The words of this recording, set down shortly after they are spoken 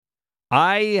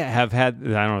I have had,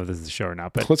 I don't know if this is a show or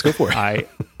not, but Let's go for it.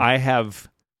 I have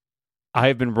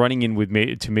been running in with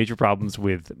to major problems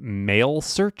with mail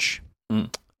search. Do you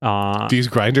use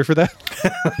Grindr for that?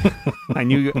 I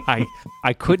knew I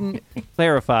couldn't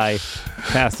clarify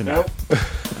fast enough.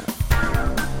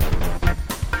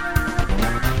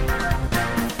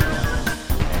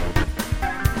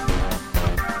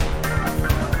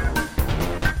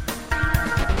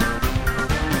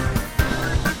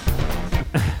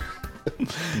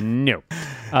 No.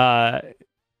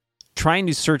 Trying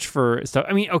to search for stuff.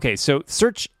 I mean, okay, so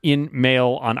search in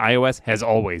mail on iOS has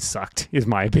always sucked, is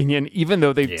my opinion. Even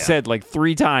though they've said like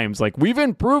 3 times, like, we've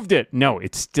improved it. No,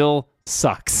 it still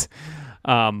sucks.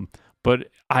 But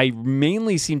I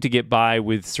mainly seem to get by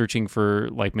with searching for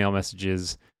like mail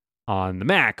messages on the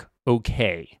Mac.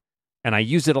 Okay. And I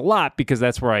use it a lot because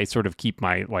that's where I sort of keep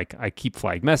my, like, I keep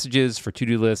flagged messages for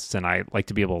to-do lists, and I like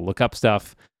to be able to look up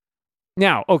stuff.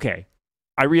 Now, okay,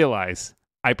 I realize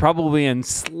I probably am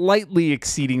slightly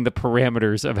exceeding the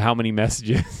parameters of how many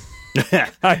messages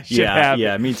I should have.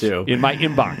 Yeah, me too. In my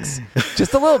inbox,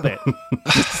 just a little bit,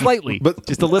 just slightly, But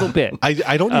just a little bit.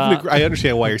 I don't even agree. I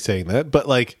understand why you're saying that, but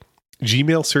like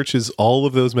Gmail searches all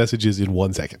of those messages in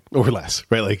 1 second or less,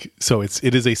 right? Like, so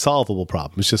it is a solvable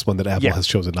problem. It's just one that Apple has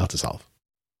chosen not to solve.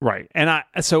 Right. And I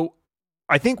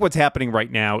think what's happening right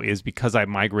now is because I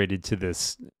migrated to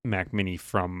this Mac Mini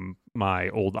from my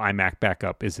old iMac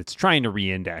backup, is it's trying to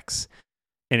re-index,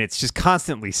 and it's just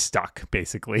constantly stuck,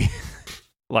 basically.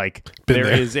 Like there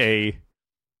is a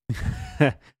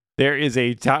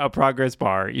progress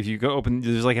bar. If you go open,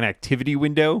 there's like an activity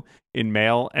window in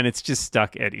Mail, and it's just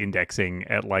stuck at indexing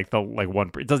at like the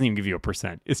 1%. It doesn't even give you a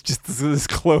percent. It's just as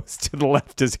close to the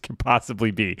left as it can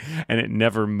possibly be, and it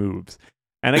never moves.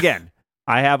 And again,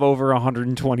 I have over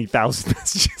 120,000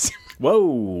 messages.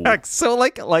 Whoa! So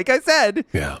like I said,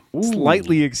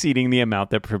 slightly exceeding the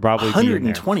amount that probably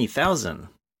 120,000.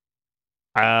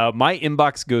 My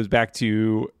inbox goes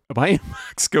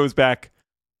back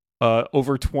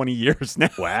over 20 years now.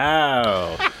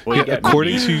 Wow! Well,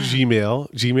 according to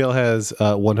Gmail has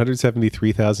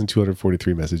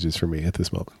 173,243 messages for me at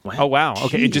this moment. Wow. Oh wow!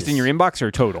 Okay, just in your inbox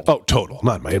or total? Oh, total,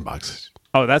 not in my inbox.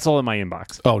 Oh, that's all in my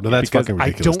inbox. Oh no, that's fucking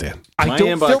ridiculous, Dan. I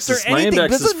don't filter anything. It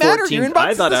doesn't matter. Your inbox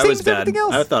I thought is I the was same as bad. everything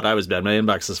else. I thought I was bad. My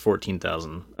inbox is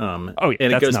 14,000. And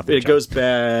it goes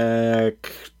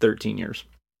back 13 years.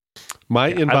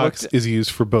 My inbox is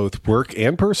used for both work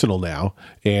and personal now,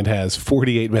 and has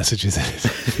 48 messages in it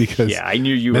because I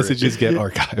knew you messages get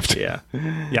archived. Yeah.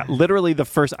 Literally,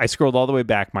 I scrolled all the way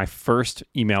back. My first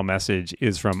email message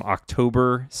is from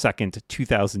October 2nd,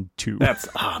 2002.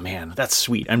 That's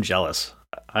sweet. I'm jealous.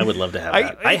 I would love to have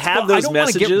that. I have I those don't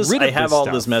wanna get messages. rid of I have this all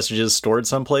stuff. those messages stored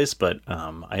someplace, but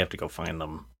I have to go find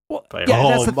them. Well,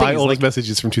 that's the thing, my oldest message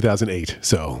is from 2008,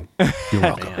 so you're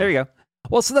welcome. There you go.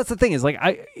 Well, so that's the thing is like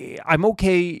I'm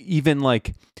okay even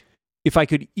like if I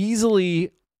could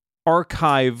easily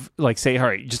archive, like say, all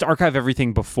right, just archive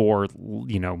everything before,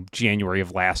 January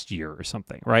of last year or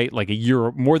something, right? Like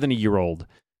more than a year old,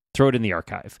 throw it in the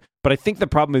archive. But I think the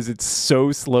problem is it's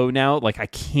so slow now, like I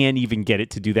can't even get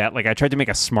it to do that. Like I tried to make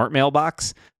a smart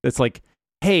mailbox that's like,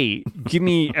 hey, give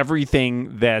me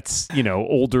everything that's,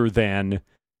 older than,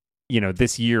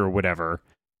 this year or whatever.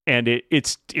 And it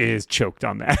is choked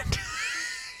on that.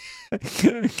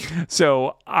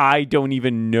 So I don't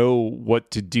even know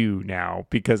what to do now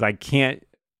because I can't.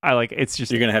 It's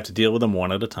just you're gonna have to deal with them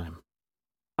one at a time.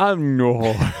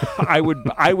 No, I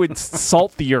would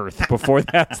salt the earth before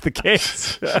that's the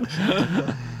case.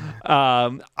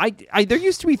 There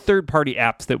used to be third-party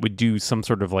apps that would do some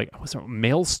sort of was it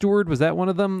Mail Steward? Was that one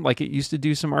of them? Like it used to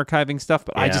do some archiving stuff,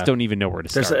 but I just don't even know where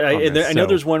to start. I know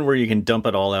there's one where you can dump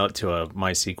it all out to a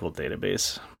MySQL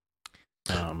database.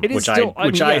 Which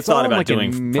I thought about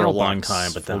doing for a long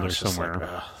time, but then I was just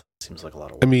somewhere. Seems like a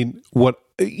lot of work. I mean,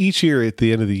 each year at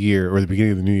the end of the year or the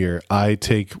beginning of the new year, I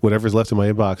take whatever's left in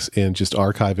my inbox and just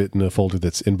archive it in a folder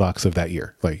that's inbox of that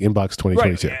year, like inbox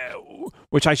 2022. Right.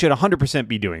 Which I should 100%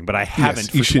 be be I haven't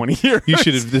for 20 years. You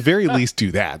should at the very least do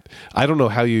that. I don't know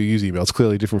how you use email. It's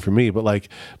clearly different for me, but like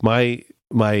my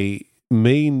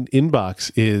main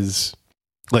inbox is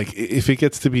like if it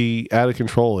gets to be out of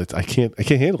control, I can't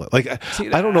handle it. Like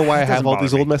I don't know why I have all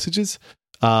these old messages.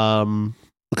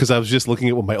 Because I was just looking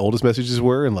at what my oldest messages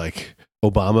were, and like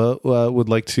Obama would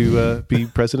like to be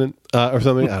president or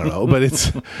something. I don't know, but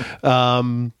it's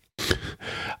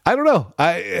I don't know.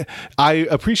 I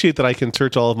appreciate that I can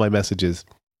search all of my messages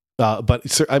But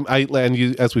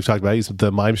as we've talked about, I use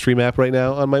the MimeStream app right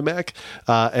now on my Mac,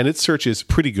 and its search is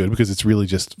pretty good because it's really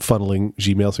just funneling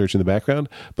Gmail search in the background.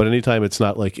 But anytime it's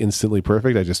not like instantly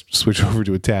perfect, I just switch over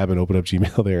to a tab and open up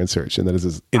Gmail there and search, and that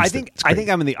is instant. I think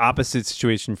I'm in the opposite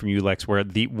situation from you, Lex, where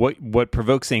what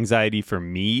provokes anxiety for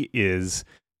me is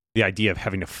the idea of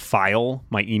having to file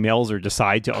my emails or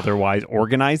decide to otherwise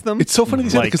organize them. It's so funny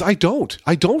because I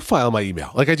don't file my email.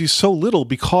 Like, I do so little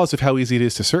because of how easy it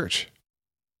is to search.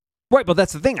 Right, but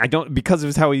that's the thing. I don't, because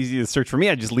of how easy it is to search for me,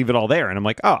 I just leave it all there, and I'm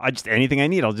like, oh, anything I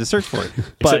need, I'll just search for it.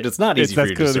 But except it's not easy for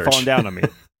you to search. That's clearly fallen down on me.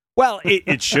 Well,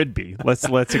 it should be. Let's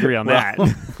agree on that.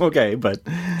 Okay, but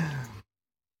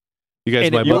you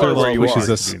guys, my mother-in-law wishes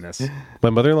us.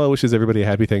 My mother-in-law wishes everybody a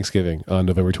happy Thanksgiving on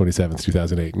November 27th,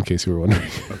 2008. In case you were wondering.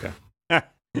 Okay.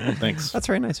 Thanks. That's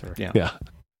very nice of her. Yeah.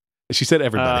 She said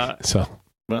everybody, so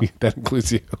that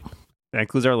includes you. That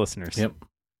includes our listeners. Yep.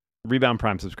 Rebound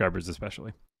Prime subscribers,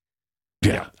 especially.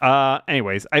 Yeah.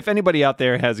 Anyways, if anybody out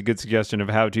there has a good suggestion of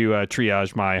how to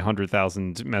triage my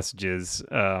 100,000 messages,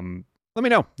 let me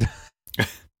know.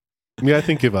 Yeah, I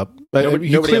think give up.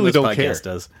 Nobody clearly don't care.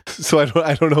 Does. So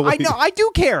I don't know. I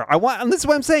do care. And this is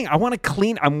what I'm saying. I want to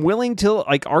clean. I'm willing to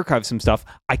archive some stuff.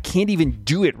 I can't even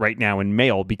do it right now in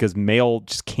Mail because Mail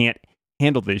just can't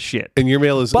handle this shit. And your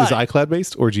Mail is iCloud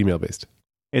based or Gmail based?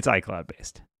 It's iCloud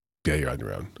based. Yeah, you're on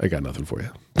your own. I got nothing for you.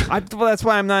 Well, that's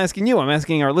why I'm not asking you. I'm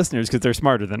asking our listeners because they're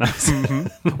smarter than us.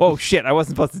 Oh, shit. I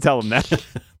wasn't supposed to tell them that.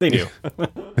 They knew.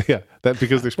 Yeah, that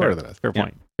because they're smarter than us. Fair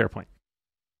point. Fair point.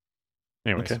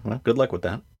 Anyways. Okay, well, good luck with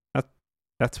that.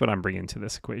 That's what I'm bringing to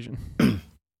this equation.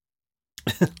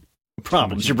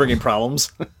 Problems. You're bringing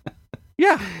problems?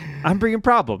 Yeah, I'm bringing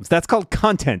problems. That's called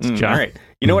content, John. All right.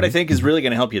 You know what I think is really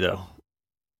going to help you, though?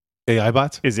 AI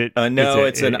bots? Is it? No,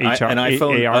 it's an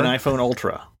iPhone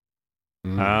Ultra.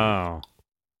 Oh,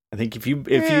 I think if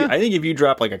you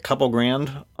drop like a couple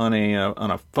grand on a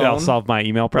phone, that'll solve my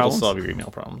email problems. It'll solve your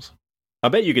email problems. I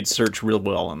bet you could search real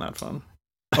well on that phone.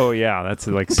 Oh yeah, that's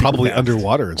like probably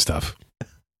underwater and stuff.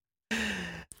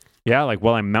 Yeah, like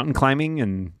while I'm mountain climbing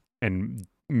and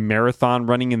marathon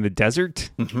running in the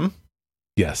desert. Mm-hmm.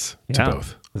 Yes, to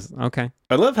both. Okay.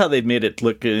 I love how they've made it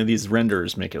look. These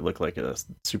renders make it look like a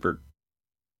super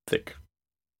thick,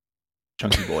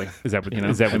 chunky boy. Is that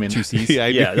with two C's?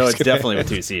 Yeah, no, it's definitely with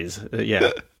two C's.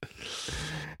 Yeah.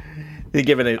 They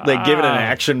give it an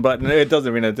action button. It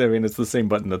doesn't mean it's the same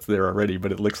button that's there already,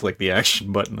 but it looks like the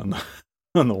action button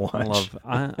on the watch.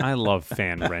 I love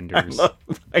fan renders.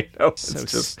 I know. So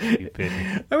it's just stupid.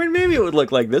 I mean, maybe it would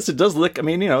look like this. It does look. I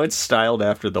mean, it's styled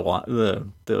after the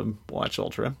Watch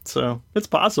Ultra, so it's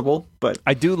possible. But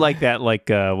I do like that.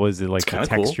 Was it like the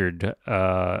textured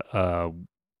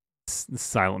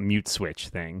silent mute switch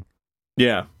thing?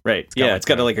 Yeah, right. It's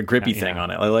got a grippy thing on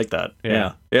it. I like that.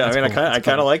 Yeah. I mean, cool. I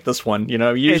kind of like this one.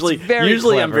 Usually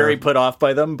I'm very put off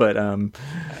by them, but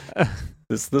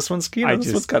this one's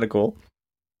this one's kind of cool.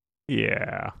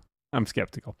 Yeah, I'm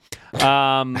skeptical.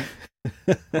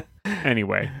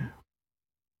 Anyway,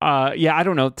 I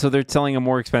don't know. So they're selling a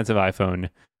more expensive iPhone,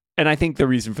 and I think the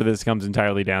reason for this comes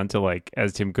entirely down to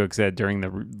as Tim Cook said during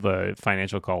the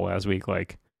financial call last week,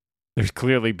 there's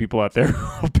clearly people out there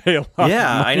who pay a lot.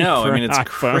 Yeah, I know. I mean, it's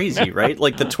iPhone. Crazy, right?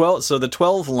 Like the 12. So the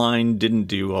 12 line didn't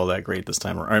do all that great this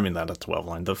time. I mean, not a 12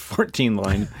 line. The 14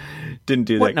 line didn't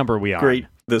do what number we great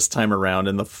this time around,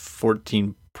 and the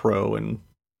 14 Pro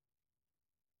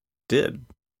did.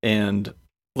 And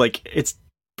it's.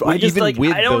 I just I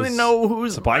don't even know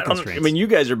who's supply constraints. I mean, you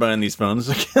guys are buying these phones,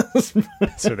 I guess.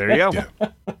 So there you go. Yeah.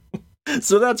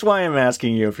 So that's why I'm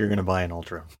asking you if you're going to buy an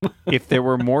Ultra. If there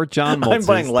were more John Moltzes, I'm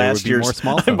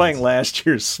buying last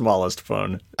year's smallest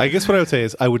phone. I guess what I would say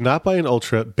is I would not buy an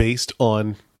Ultra based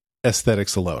on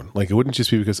aesthetics alone. It wouldn't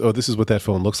just be because, this is what that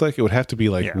phone looks like. It would have to be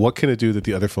what can it do that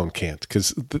the other phone can't?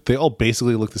 Because they all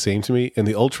basically look the same to me. And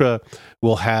the Ultra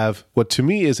will have what to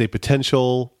me is a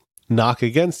potential knock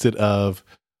against it of,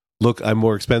 look, I'm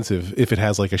more expensive if it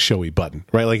has a showy button,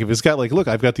 right? If it's got look,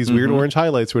 I've got these weird orange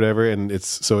highlights or whatever, and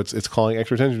it's calling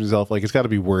extra attention to itself. It's got to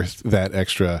be worth that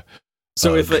extra.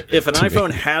 So if an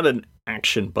iPhone had an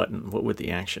action button, what would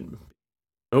the action?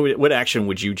 What action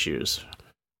would you choose?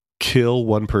 Kill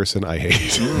one person I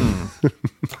hate.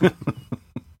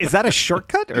 Is that a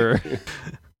shortcut or?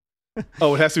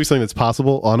 Oh, it has to be something that's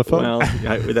possible on a phone.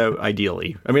 Well,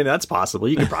 ideally, I mean that's possible.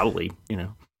 You could probably,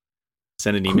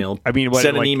 send an email. I mean,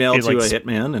 send an email to a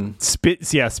hitman and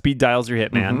speed dials your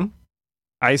hitman. Mm-hmm.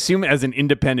 I assume as an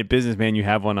independent businessman, you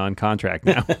have one on contract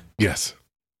now. Yes.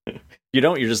 You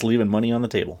don't. You're just leaving money on the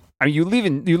table. I mean,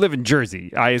 you live in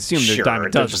Jersey. I assume there's dime a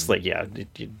dozen. Just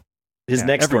his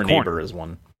next door neighbor is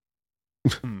one.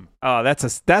 Oh,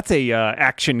 that's a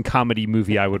action comedy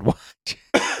movie I would watch.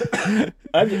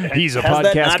 He's a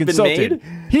podcast consultant.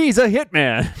 He's a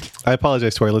hitman. I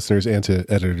apologize to our listeners and to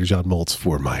editor John Moltz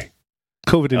for my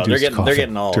COVID-induced cough. They're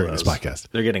getting all during of those. This podcast.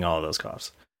 They're getting all of those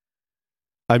coughs.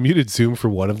 I muted Zoom for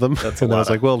one of them, and I was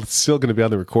like, well, it's still going to be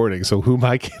on the recording, so who am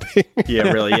I kidding?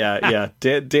 Yeah, really, yeah.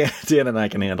 Dan and I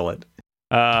can handle it.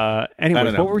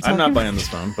 Anyway, what were we talking I'm not buying this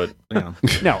phone, but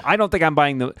no, I don't think I'm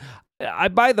buying the. I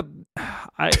buy the.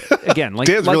 Again, like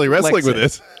Dan's really wrestling with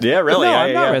this. Yeah, really. No,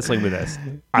 I'm not wrestling with this.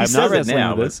 I'm not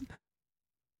wrestling with this.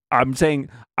 I'm saying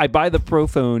I buy the Pro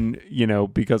phone,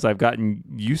 because I've gotten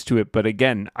used to it. But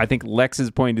again, I think Lex's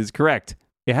point is correct.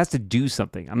 It has to do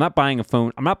something. I'm not buying a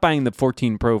phone. I'm not buying the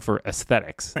 14 Pro for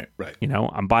aesthetics. Right.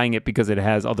 I'm buying it because it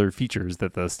has other features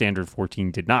that the standard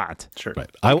 14 did not. Sure. Right.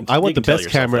 I want the best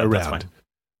camera around.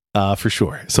 For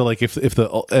sure. So like if the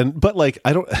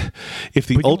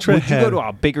Ultra would you go to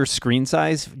a bigger screen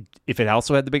size if it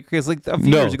also had the bigger? Because like a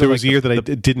few years ago, there was a year that I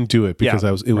didn't do it because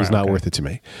it was not worth it to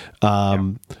me.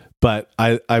 But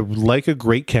I like a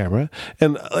great camera,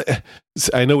 and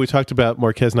I know we talked about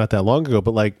Marquez not that long ago,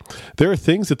 but like there are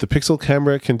things that the Pixel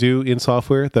camera can do in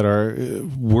software that are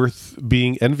worth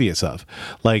being envious of.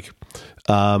 Like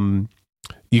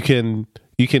you can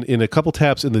in a couple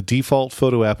taps in the default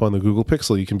photo app on the Google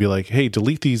Pixel, you can be like, hey,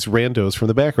 delete these randos from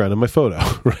the background in my photo,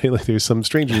 right? Like there's some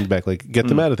stranger in the back, like get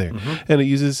them out of there. And it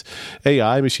uses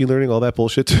AI, machine learning, all that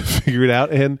bullshit to figure it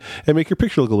out and make your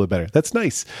picture look a little bit better. That's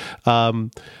nice.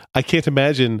 I can't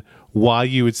imagine why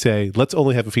you would say, let's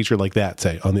only have a feature like that,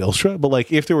 say, on the Ultra. But like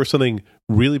if there were something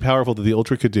really powerful that the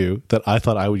Ultra could do that I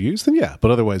thought I would use, then yeah.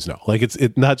 But otherwise, no. Like it's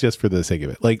not just for the sake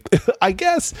of it. Like I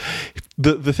guess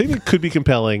the thing that could be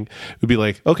compelling would be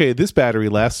like, okay, this battery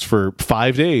lasts for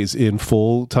 5 days in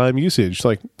full-time usage.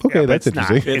 Like, okay, that's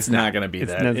interesting. It's not going to be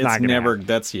that. It's never,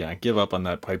 give up on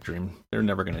that pipe dream. They're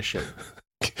never going to ship.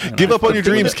 Give up on your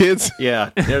dreams, kids.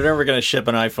 Yeah, they're never going to ship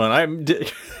an iPhone.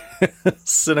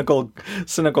 Cynical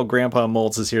Grandpa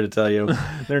Moltz is here to tell you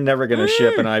they're never going to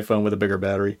ship an iPhone with a bigger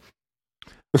battery.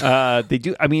 They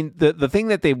do. I mean, the thing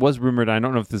that they was rumored, I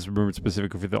don't know if this is rumored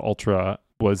specifically for the Ultra,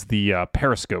 was the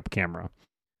periscope camera,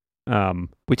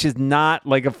 which is not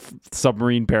like a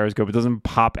submarine periscope. It doesn't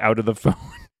pop out of the phone.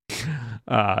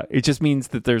 It just means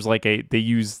that there's like they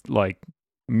use like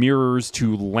mirrors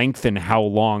to lengthen how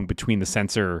long between the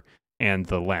sensor and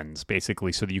the lens,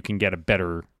 basically, so that you can get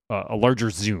a larger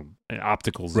zoom, an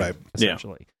optical zoom,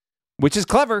 essentially, which is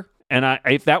clever. And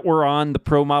if that were on the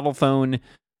Pro model phone,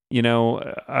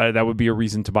 that would be a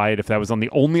reason to buy it. If that was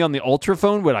only on the Ultra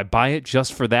phone, would I buy it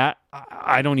just for that?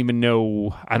 I don't even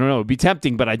know. I don't know. It'd be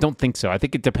tempting, but I don't think so. I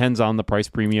think it depends on the price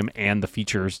premium and the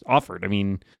features offered. I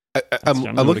mean,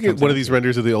 I'm looking at one of these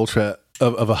renders of the Ultra,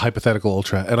 of a hypothetical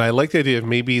Ultra, and I like the idea of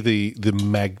maybe the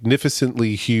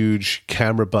magnificently huge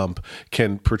camera bump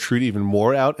can protrude even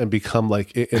more out and become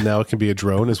like, and now it can be a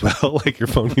drone as well. Like your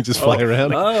phone can just fly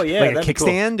around. Oh yeah, like a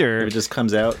kickstand, cool. Or it just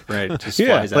comes out, right? Just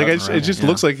flies out it just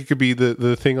looks like it could be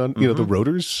the thing on the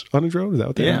rotors on a drone. Is that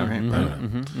what they are?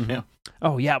 Right. Yeah.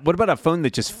 Oh yeah. What about a phone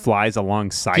that just flies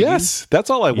alongside you? Yes, that's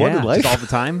all I want in life. All the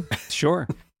time. Sure.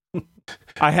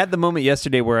 I had the moment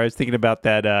yesterday where I was thinking about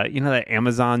that, that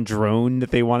Amazon drone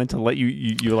that they wanted to let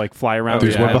you like fly around.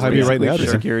 There's one behind me right now. For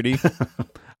security.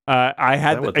 I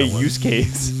had a use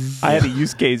case. I had a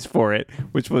use case for it,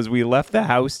 which was we left the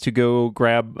house to go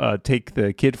take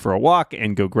the kid for a walk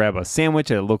and go grab a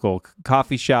sandwich at a local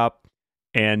coffee shop,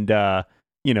 and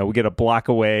we get a block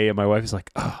away, and my wife is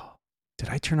like, "Oh, did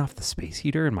I turn off the space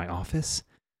heater in my office?"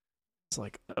 It's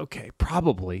like, okay,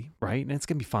 probably, right? And it's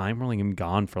going to be fine. We're only going to be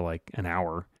gone for like an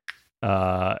hour.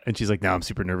 And she's like, no, I'm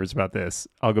super nervous about this.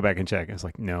 I'll go back and check. I was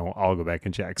like, no, I'll go back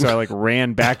and check. So I like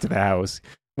ran back to the house,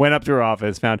 went up to her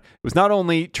office, found it was not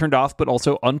only turned off, but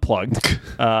also unplugged.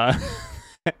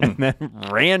 And then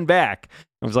ran back.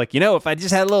 I was like, if I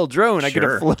just had a little drone, I could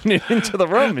have flown it into the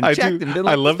room and checked.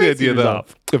 I love the idea though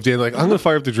of Dan like, I'm going to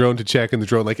fire up the drone to check, and the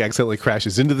drone like accidentally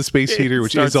crashes into the space heater,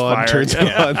 which is on, turns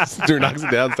on, knocks it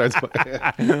down, starts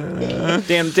fire.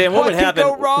 Dan, what would happen?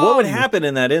 What would happen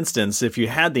in that instance if you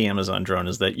had the Amazon drone?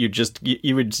 Is that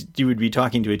you would be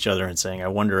talking to each other and saying, I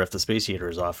wonder if the space heater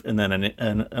is off, and then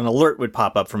an alert would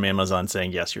pop up from Amazon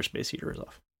saying, yes, your space heater is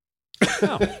off.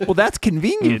 Oh, well, that's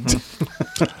convenient.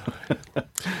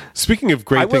 Speaking of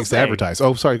great things to advertise.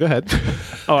 Oh, sorry. Go ahead.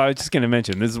 Oh, I was just going to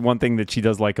mention, this is one thing that she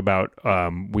does like about,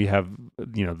 we have,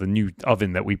 the new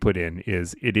oven that we put in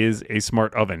is it is a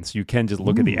smart oven. So you can just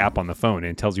look at the app on the phone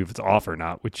and it tells you if it's off or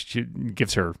not, which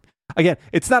gives her, again,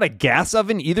 it's not a gas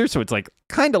oven either. So it's like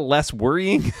kind of less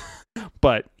worrying,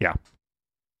 but yeah.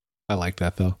 I like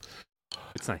that though.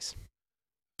 It's nice.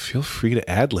 Feel free to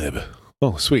ad lib.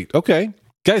 Oh, sweet. Okay.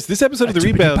 Guys, this episode of The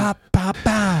Rebound...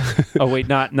 Oh, wait,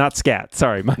 not scat.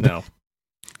 Sorry. No.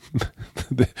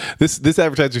 This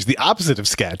advertiser is the opposite of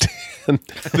scat.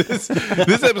 this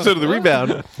episode of The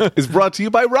Rebound is brought to you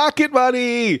by Rocket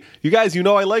Money. You guys, you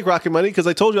know I like Rocket Money because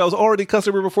I told you I was already a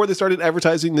customer before they started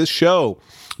advertising this show.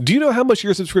 Do you know how much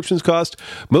your subscriptions cost?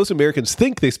 Most Americans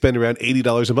think they spend around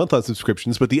 $80 a month on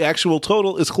subscriptions, but the actual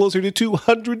total is closer to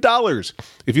 $200.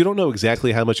 If you don't know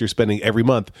exactly how much you're spending every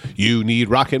month, you need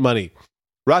Rocket Money.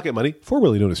 Rocket Money,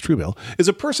 formerly known as Truebill, is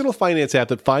a personal finance app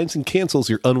that finds and cancels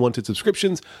your unwanted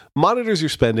subscriptions, monitors your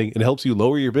spending, and helps you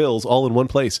lower your bills all in one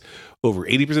place. Over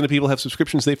 80% of people have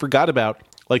subscriptions they forgot about,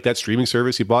 like that streaming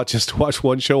service you bought just to watch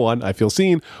one show on, I Feel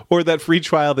Seen, or that free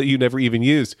trial that you never even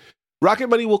used. Rocket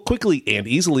Money will quickly and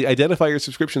easily identify your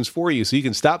subscriptions for you so you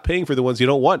can stop paying for the ones you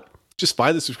don't want. Just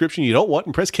find the subscription you don't want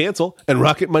and press cancel, and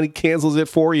Rocket Money cancels it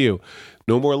for you.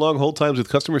 No more long hold times with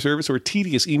customer service or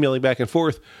tedious emailing back and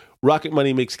forth. Rocket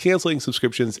Money makes canceling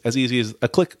subscriptions as easy as a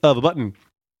click of a button.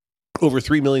 Over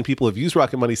 3 million people have used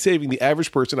Rocket Money, saving the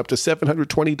average person up to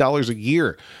 $720 a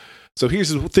year. So here's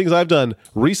the things I've done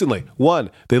recently. 1,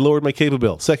 they lowered my cable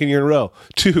bill. 2nd year in a row.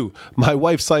 2, my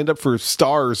wife signed up for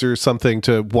Stars or something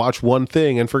to watch one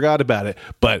thing and forgot about it.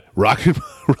 But Rocket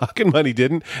Money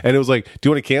didn't. And it was like, do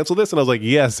you want to cancel this? And I was like,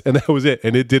 yes. And that was it.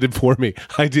 And it did it for me.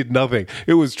 I did nothing.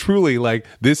 It was truly like,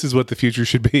 this is what the future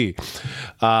should be.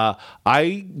 How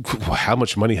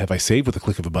much money have I saved with a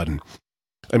click of a button?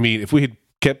 I mean, if we had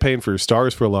kept paying for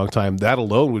Stars for a long time, that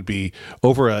alone would be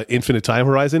over an infinite time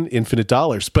horizon, infinite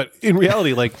dollars. But in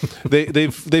reality, like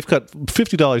they've cut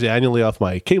 $50 annually off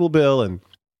my cable bill, and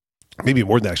maybe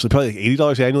more than that, actually, probably like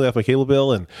 $80 annually off my cable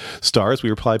bill. And Stars, we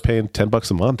were probably paying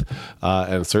 $10 a month,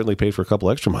 and certainly paid for a couple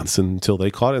extra months until they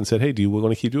caught it and said, hey, do you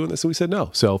want to keep doing this? And we said no.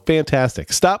 So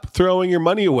fantastic. Stop throwing your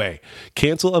money away.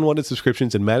 Cancel unwanted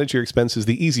subscriptions and manage your expenses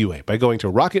the easy way by going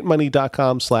to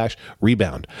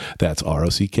rocketmoney.com/rebound. That's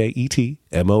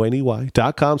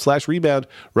ROCKETMONEY.com/rebound.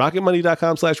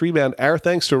 rocketmoney.com/rebound. Our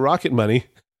thanks to Rocket Money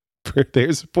for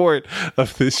their support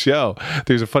of this show.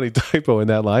 There's a funny typo in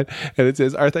that line, and it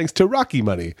says, our thanks to Rocky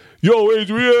Money. Yo,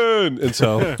 Adrian! And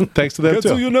so, thanks to them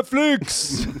Cancel too. your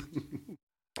Netflix!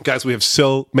 Guys, we have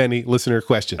so many listener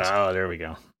questions. Oh, there we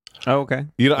go. Oh, okay.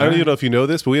 I don't even know if you know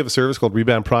this, but we have a service called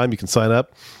Rebound Prime. You can sign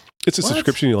up. It's a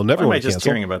subscription you'll never want to cancel. Why am I just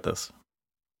hearing about this?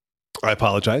 I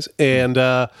apologize. And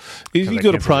if you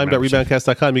go to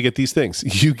prime.reboundcast.com, you get these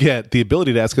things. You get the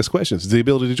ability to ask us questions, the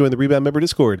ability to join the Rebound member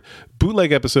Discord,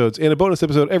 bootleg episodes, and a bonus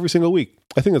episode every single week.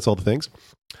 I think that's all the things.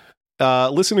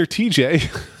 Listener TJ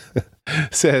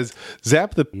says,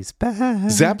 Zap the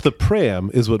pram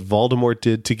is what Voldemort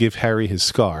did to give Harry his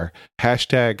scar.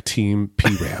 # Team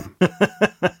PRAM.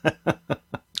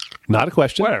 Not a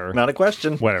question. Whatever. Not a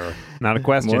question. Whatever. Not a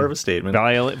question. More of a statement.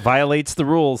 Violates the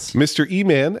rules. Mr.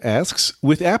 E-Man asks,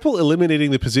 with Apple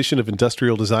eliminating the position of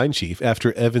industrial design chief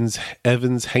after Evans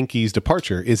Henke's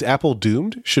departure, is Apple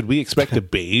doomed? Should we expect a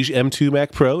beige M2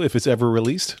 Mac Pro if it's ever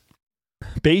released?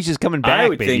 Beige is coming back, I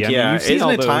would think, yeah. Isn't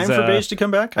it time for beige to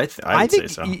come back? I think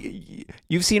say so.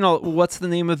 You've seen what's the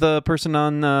name of the person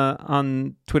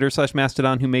on Twitter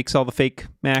 /Mastodon who makes all the fake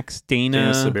Macs?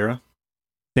 Dana Sabera.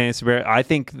 I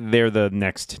think they're the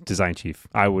next design chief.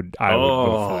 I would vote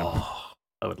for them.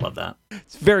 I would love that.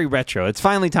 It's very retro. It's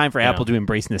finally time for Apple to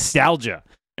embrace nostalgia.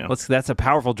 Yeah. That's a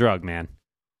powerful drug, man.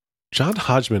 John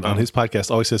Hodgman on his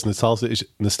podcast always says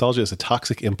nostalgia is a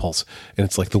toxic impulse, and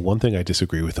it's like the one thing I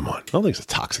disagree with him on. I don't think it's a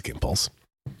toxic impulse.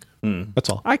 That's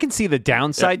all. I can see the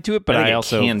downside to it, but I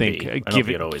also think give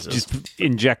it always just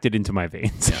inject it into my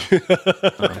veins. Yeah.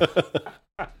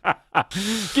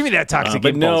 Give me that toxic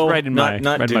impulse right in my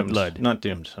doomed. blood. Not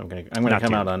doomed. I'm gonna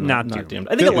come out on not doomed.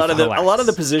 I think a lot of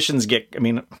the positions get. I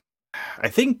mean, I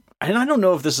think, and I don't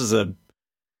know if this is a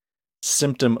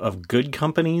symptom of good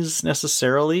companies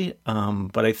necessarily,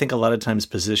 but I think a lot of times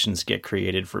positions get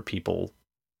created for people,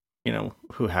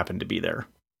 who happen to be there,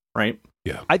 right?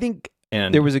 Yeah, I think.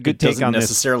 And there was a good take on this. Doesn't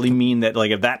necessarily mean that,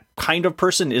 like, if that kind of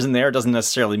person isn't there, it doesn't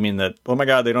necessarily mean that, oh my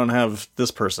God, they don't have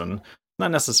this person.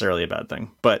 Not necessarily a bad thing,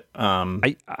 but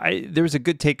there was a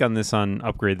good take on this on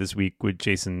Upgrade this week with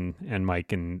Jason and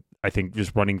Mike, and I think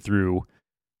just running through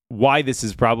why this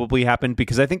has probably happened,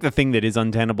 because I think the thing that is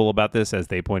untenable about this, as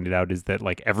they pointed out, is that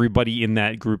like everybody in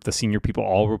that group, the senior people,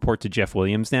 all report to Jeff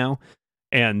Williams now,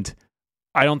 and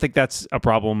I don't think that's a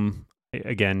problem.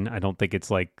 Again, I don't think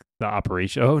it's like the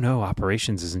operation. Oh no,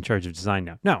 operations is in charge of design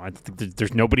now. No,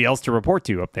 there's nobody else to report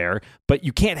to up there. But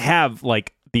you can't have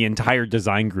like the entire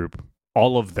design group,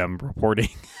 all of them reporting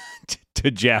to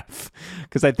Jeff,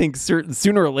 because I think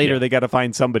sooner or later they got to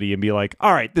find somebody and be like,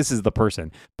 all right, this is the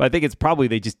person. But I think it's probably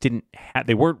they just didn't.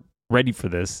 They weren't ready for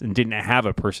this and didn't have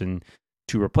a person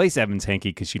to replace Evans Hankey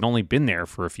because she'd only been there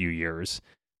for a few years.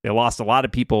 They lost a lot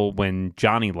of people when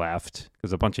Johnny left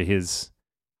because a bunch of his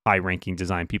high-ranking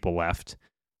design people left.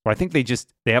 Or I think they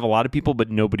have a lot of people, but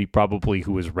nobody probably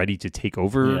who was ready to take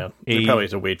over. Yeah, they probably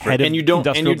have to wait for it. And you don't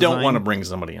want to bring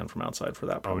somebody in from outside for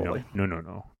that, probably. Oh,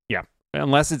 no. Yeah.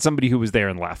 Unless it's somebody who was there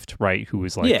and left, right? Who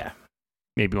was like,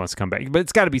 maybe wants to come back. But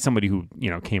it's got to be somebody who,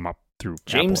 came up through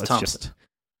James Apple. Thompson.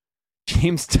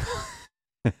 James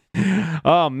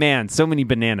Oh, man. So many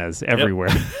bananas everywhere.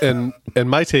 And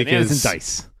my take bananas is... and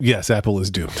dice. Yes, Apple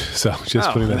is doomed. So just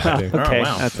putting that out there. Okay. Oh,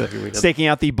 wow. That's staking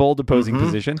out the bold opposing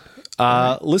position.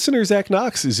 Listener Zach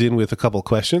Knox is in with a couple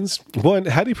questions. One,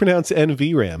 how do you pronounce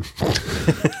NVRAM?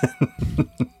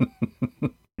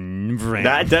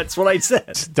 That's what I said.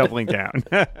 Just doubling down.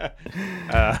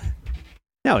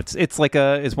 No, it's like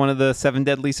it's one of the 7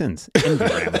 deadly sins.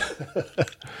 NVRAM.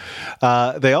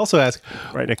 They also ask,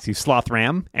 right next to Sloth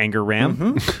Ram, Anger Ram.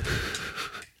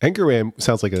 Mm-hmm. Anger Ram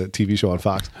sounds like a TV show on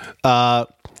Fox.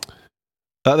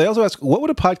 They also ask, what would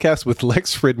a podcast with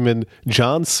Lex Fridman,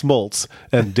 John Smoltz,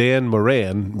 and Dan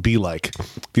Moran be like?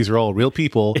 These are all real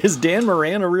people. Is Dan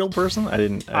Moran a real person?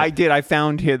 I did. I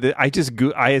found here that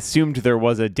I assumed there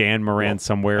was a Dan Moran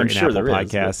somewhere in Apple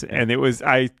Podcasts, and it was.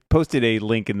 I posted a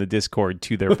link in the Discord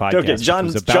to their podcast. Okay, John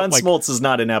Smoltz is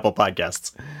not in Apple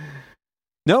Podcasts.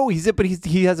 No, he has a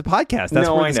podcast. That's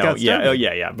where I know.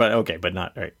 Yeah. But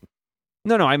not right.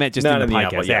 No, I meant just in the podcast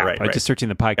Apple. Yeah, app. Right. I was just searching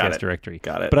the podcast directory.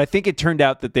 Got it. But I think it turned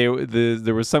out that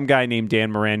there was some guy named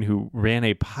Dan Moran who ran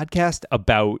a podcast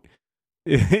about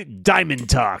diamond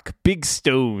talk, big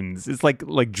stones. It's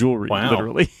like jewelry,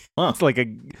 literally. Huh. It's like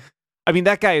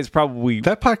that guy is probably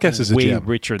that podcast is way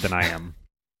richer than I am.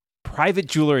 Private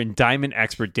jeweler and diamond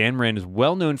expert Dan Moran is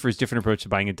well known for his different approach to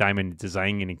buying a diamond and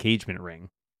designing an engagement ring.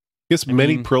 He has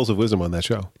many pearls of wisdom on that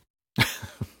show.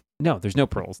 No, there's no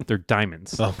pearls. They're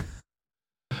diamonds. Oh.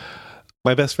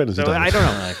 My best friend is a diamond. I don't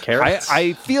know. Carrots?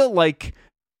 I feel like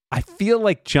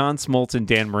John Smoltz and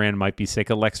Dan Moran might be sick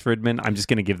of Lex Fridman. I'm just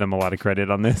going to give them a lot of credit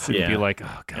on this and be like,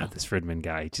 oh, God, this Fridman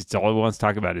guy. Just all he wants to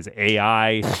talk about is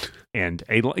AI and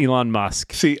Elon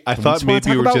Musk. See, I thought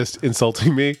maybe you were just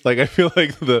insulting me. Like, I feel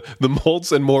like the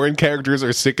Moltz and Moran characters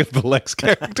are sick of the Lex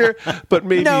character, but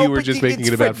maybe you were just making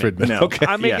it about Fridman. No, okay.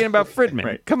 I'm making it about Fridman.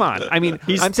 Right. Come on. I mean,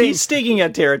 he's staking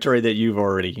out territory that you've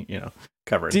already,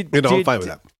 covered. I'm fine with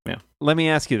that. Yeah. Let me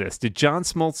ask you this. Did John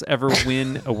Smoltz ever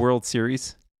win a World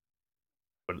Series?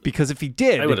 Because if he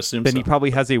did, I would assume then he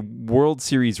probably has a World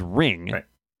Series ring, right.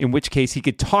 In which case he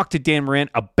could talk to Dan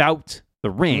Moran about the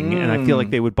ring, and I feel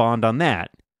like they would bond on that.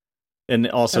 And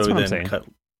also then cut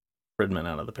Fridman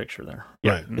out of the picture there.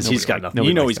 Yeah. Because he's got nothing.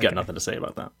 He's got nothing to say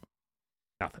about that.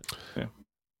 Nothing. Yeah.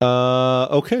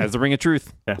 Okay. Has the ring of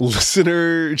truth. Yeah.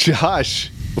 Listener Josh,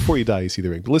 before you die, you see the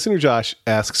ring. Listener Josh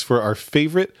asks for our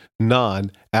favorite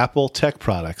non-Apple tech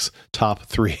products, top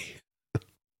 3.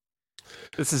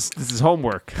 This is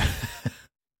homework.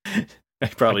 I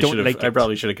probably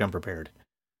should have come prepared.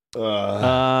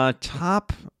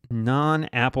 Top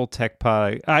non-Apple tech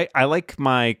product. I like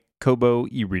my Kobo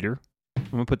e-reader. I'm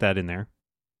gonna put that in there.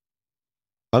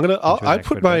 I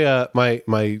put my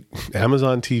my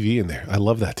Amazon TV in there. I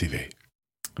love that TV.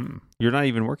 You're not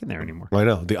even working there anymore. I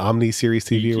know, the Omni Series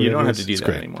TV. You don't have to do that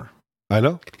anymore. I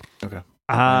know. Okay.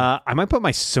 I might put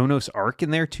my Sonos Arc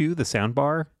in there too. The sound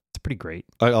bar. It's pretty great.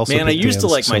 I used to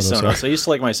like my Sonos. I used to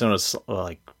like my Sonos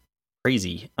like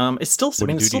crazy. It still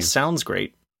sounds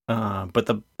great. But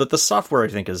the software I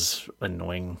think is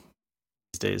annoying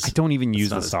these days. I don't even use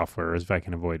the software if I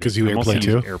can avoid it. Because you AirPlay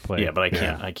too? AirPlay. Yeah, but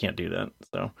I can't do that.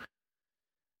 So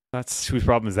that's whose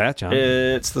problem is that, John?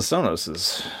 It's the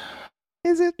Sonos's.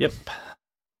 Is it? Yep.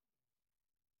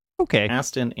 Okay.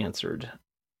 Asked and answered.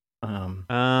 I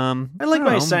like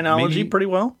my Synology pretty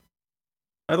well.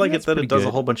 I like it that it does good.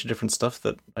 a whole bunch of different stuff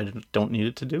that I don't need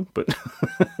it to do, but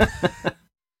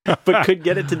but could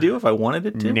get it to do if I wanted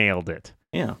it to. Nailed it.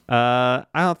 Yeah.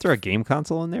 I'll throw a game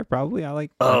console in there probably. I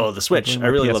like. The Switch. I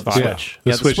really love the Switch.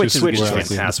 The Switch is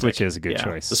fantastic. The Switch is a good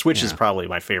choice. The Switch is probably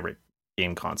my favorite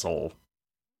game console.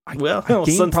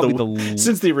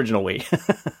 Since the original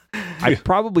Wii. I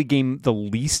probably game the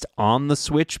least on the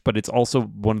Switch, but it's also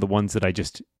one of the ones that I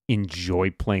just enjoy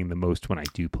playing the most when I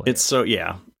do play. It's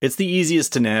the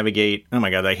easiest to navigate. Oh my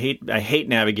god, I hate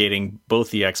navigating both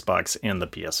the Xbox and the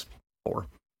PS4.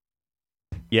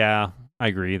 Yeah, I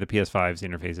agree. The PS5's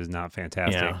interface is not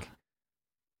fantastic. Yeah.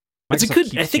 It's a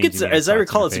good. I think it's, as I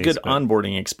recall, it's a good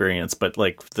onboarding experience. But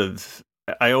like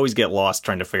I always get lost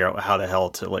trying to figure out how the hell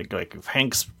to like if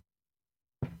Hank's,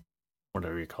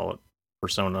 whatever you call it,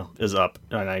 persona is up,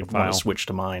 and I want to switch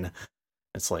to mine.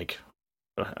 It's like,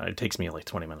 it takes me like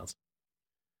 20 minutes.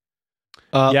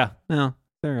 Yeah, there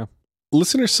you go.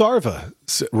 Listener Sarva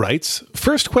writes,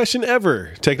 first question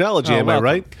ever. Technology, am welcome. I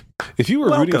right? If you were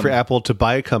rooting for Apple to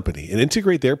buy a company and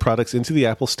integrate their products into the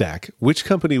Apple stack, which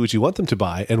company would you want them to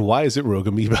buy, and why is it Rogue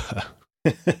Amoeba?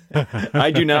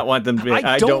 I do not want them to.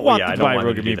 I don't want them to buy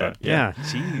Rogue to do Amoeba. that. Yeah,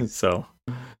 jeez. So.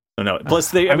 No. Plus,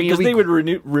 they would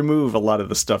remove a lot of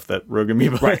the stuff that Rogue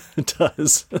Amoeba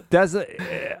does.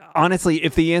 Honestly,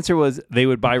 if the answer was they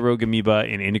would buy Rogue Amoeba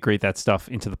and integrate that stuff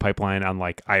into the pipeline on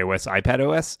like iOS,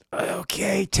 iPadOS,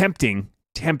 okay, tempting.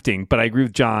 But I agree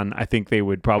with John. I think they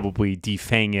would probably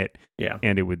defang it,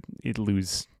 and it'd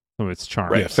lose some of its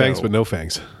charm. Right. Yeah, fangs but no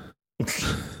fangs.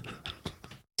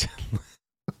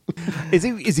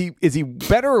 Is he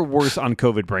better or worse on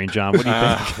COVID brain, John? What do you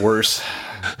think? Worse.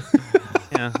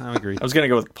 Yeah, I agree. I was going to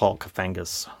go with Paul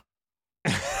Kafangas.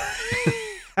 I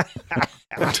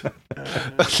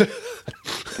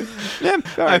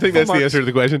think that's the answer to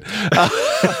the question.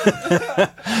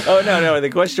 Oh no! The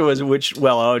question was which.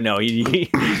 Well, oh no, he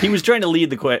was trying to lead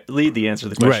the answer to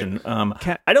the question.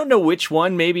 Right. I don't know which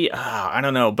one. Maybe I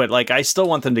don't know, but like I still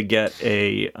want them to get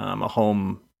a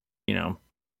home,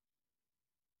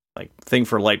 like thing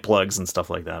for light plugs and stuff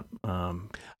like that.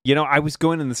 I was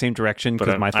going in the same direction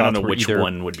because my thoughts I don't know were which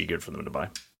one would be good for them to buy.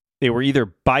 They were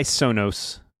either buy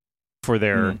Sonos for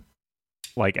their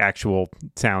like actual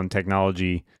sound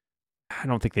technology. I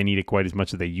don't think they need it quite as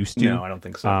much as they used to. No, I don't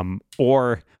think so.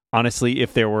 Or honestly,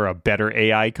 if there were a better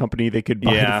AI company they could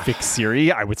buy to fix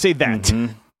Siri, I would say that.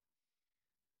 Mm-hmm.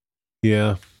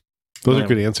 Yeah. Those are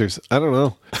good answers. I don't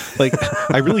know. Like,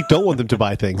 I really don't want them to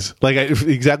buy things. Like,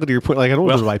 exactly to your point. Like, I don't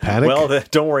want them to buy Panic. Well,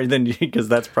 don't worry then, because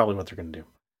that's probably what they're going to do.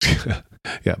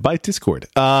 Yeah, buy Discord.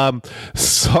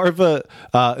 Sarva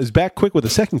is back quick with a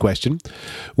second question.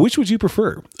 Which would you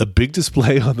prefer? A big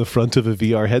display on the front of a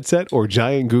VR headset or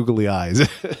giant googly eyes?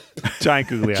 Giant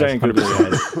googly eyes. Giant googly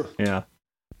eyes. Yeah.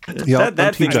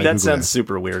 That sounds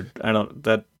super weird. I don't.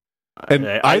 That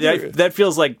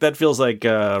feels like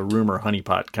rumor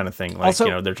honeypot kind of thing. Like,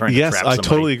 also, they're trying to trap somebody. I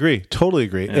totally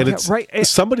agree. Yeah. And it's right.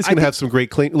 Somebody's going to have some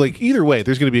great claim. Like either way,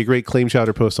 there's going to be a great claim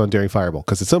chowder post on Daring Fireball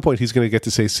because at some point he's going to get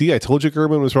to say, "See, I told you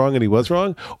Gurman was wrong and he was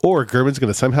wrong," or Gurman's going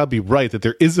to somehow be right that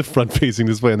there is a front-facing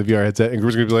display on the VR headset, and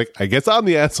Gruber's going to be like, "I guess I'm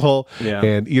the asshole." Yeah.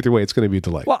 And either way, it's going to be a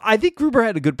delight. Well, I think Gruber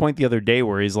had a good point the other day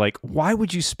where he's like, "Why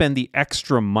would you spend the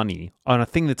extra money on a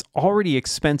thing that's already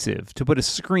expensive to put a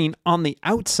screen on the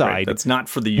outside?" Right. That's not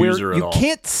for the user at all. You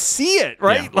can't see it,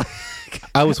 right? Yeah. Like,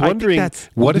 I was wondering,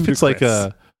 what if it's like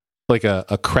a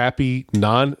crappy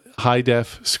non-high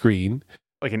def screen,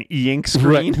 like an e-ink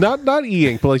screen, right. Not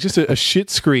e-ink, but like just a shit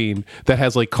screen that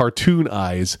has like cartoon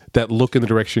eyes that look in the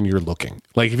direction you're llooking.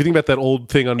 Like if you think about that old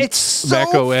thing on Mac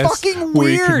OS where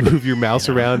you can move your mouse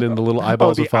around and the little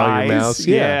eyeballs will follow your mouse.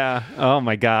 Yeah. Oh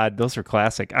my God, those are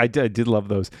classic. I did love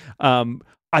those.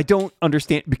 I don't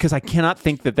understand because I cannot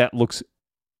think that looks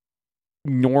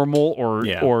normal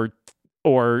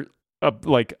or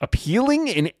like appealing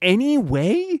in any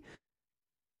way.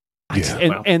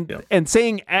 And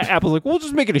saying Apple's like, we'll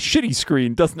just make it a shitty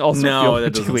screen doesn't also feel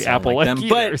particularly Apple-like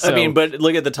like either. But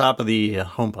look at the top of the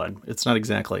HomePod. It's not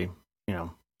exactly, Yeah.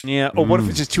 Or what if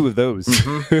it's just two of those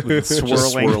with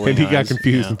swirling and he got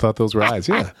confused and thought those were eyes.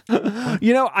 Yeah.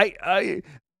 I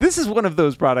this is one of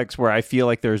those products where I feel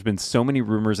like there's been so many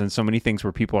rumors and so many things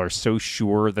where people are so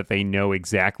sure that they know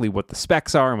exactly what the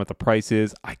specs are and what the price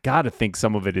is. I gotta think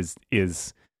some of it is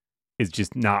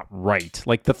just not right.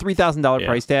 Like the $3,000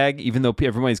 price tag, even though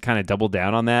everybody's kind of doubled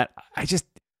down on that,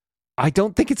 I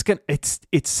don't think it's gonna.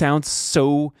 It sounds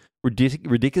so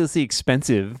ridiculously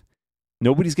expensive.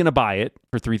 Nobody's gonna buy it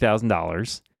for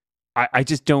 $3,000. I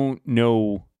just don't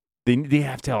know. They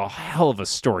have to tell a hell of a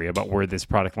story about where this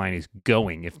product line is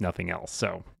going, if nothing else.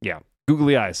 So, yeah,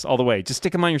 googly eyes all the way. Just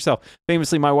stick them on yourself.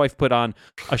 Famously, my wife put on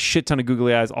a shit ton of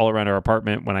googly eyes all around our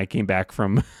apartment when I came back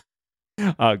from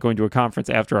going to a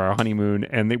conference after our honeymoon,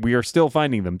 and we are still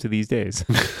finding them to these days.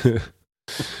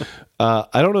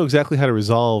 I don't know exactly how to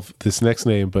resolve this next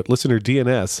name, but listener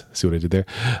DNS, see what I did there,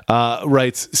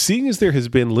 writes, seeing as there has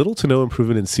been little to no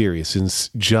improvement in Siri since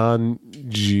John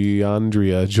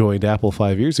Giandria joined Apple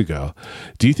 5 years ago,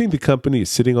 do you think the company is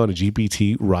sitting on a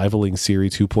GPT rivaling Siri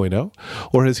 2.0?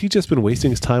 Or has he just been wasting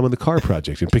his time on the car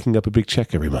project and picking up a big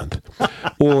check every month?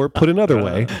 Or put another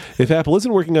way, if Apple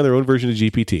isn't working on their own version of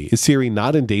GPT, is Siri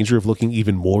not in danger of looking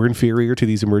even more inferior to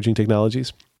these emerging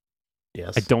technologies?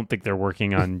 Yes. I don't think they're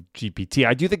working on GPT.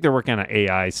 I do think they're working on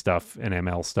AI stuff and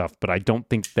ML stuff, but I don't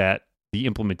think that the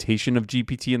implementation of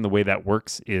GPT and the way that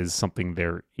works is something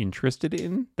they're interested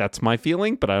in. That's my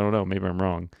feeling, but I don't know. Maybe I'm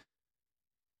wrong.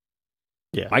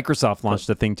 Yeah. Microsoft launched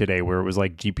a thing today where it was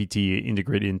like GPT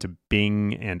integrated into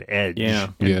Bing and Edge.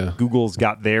 Yeah. And Google's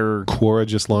got their Quora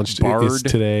just launched Bard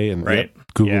today, and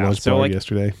Google launched Bard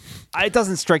yesterday. It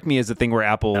doesn't strike me as a thing where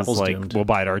Apple's like, doomed. we'll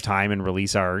bide our time and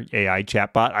release our AI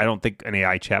chatbot. I don't think an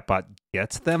AI chatbot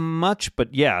gets them much,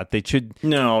 but yeah, they should.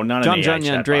 No, not John an AI and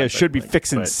Andrea chatbot, should be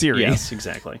fixing Siri. Yes,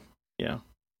 exactly. Yeah.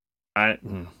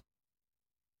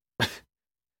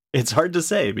 It's hard to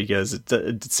say because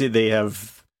they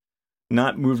have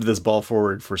not moved this ball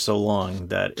forward for so long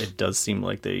that it does seem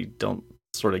like they don't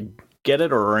sort of get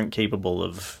it or aren't capable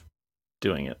of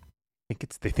doing it.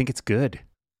 They think it's good.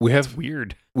 It's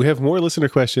weird. We have more listener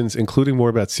questions, including more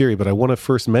about Siri, but I want to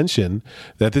first mention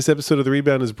that this episode of The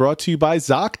Rebound is brought to you by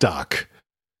ZocDoc.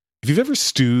 If you've ever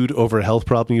stewed over a health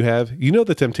problem you have, you know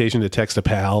the temptation to text a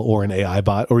pal or an AI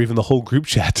bot or even the whole group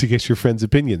chat to get your friends'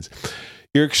 opinions.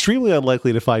 You're extremely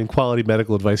unlikely to find quality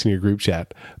medical advice in your group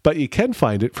chat, but you can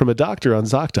find it from a doctor on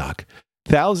ZocDoc.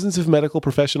 Thousands of medical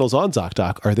professionals on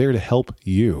ZocDoc are there to help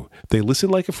you. They listen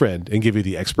like a friend and give you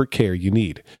the expert care you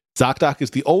need. ZocDoc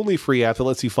is the only free app that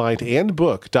lets you find and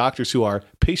book doctors who are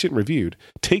patient-reviewed,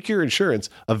 take your insurance,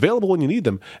 available when you need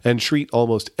them, and treat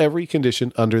almost every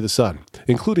condition under the sun,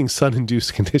 including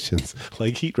sun-induced conditions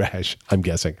like heat rash, I'm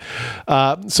guessing.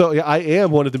 So I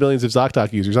am one of the millions of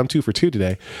ZocDoc users. I'm 2 for 2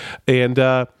 today. And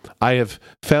I have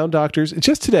found doctors.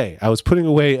 Just today, I was putting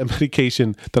away a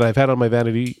medication that I've had on my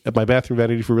bathroom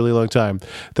vanity for a really long time.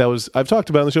 I've talked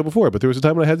about it on the show before, but there was a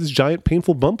time when I had this giant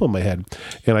painful bump on my head,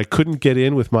 and I couldn't get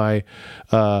in with my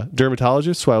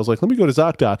dermatologist. So I was like, let me go to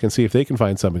ZocDoc and see if they can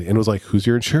find somebody. And it was like, who's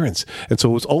your insurance? And so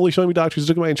it was only showing me doctors who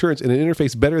took my insurance in an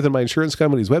interface better than my insurance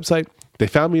company's website. They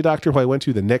found me a doctor who I went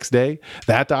to the next day.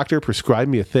 That doctor prescribed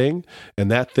me a thing,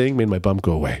 and that thing made my bump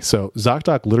go away. So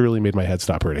ZocDoc literally made my head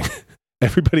stop hurting.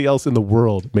 Everybody else in the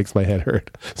world makes my head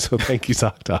hurt. So thank you,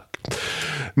 ZocDoc.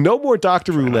 No more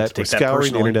doctor roulette or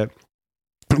scouring the internet.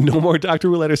 No more Dr.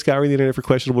 Roulette or scouring the internet for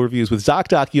questionable reviews. With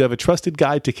ZocDoc, you have a trusted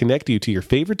guide to connect you to your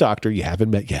favorite doctor you haven't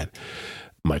met yet.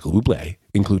 Michael Bublé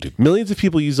included. Millions of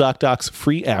people use ZocDoc's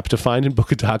free app to find and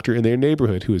book a doctor in their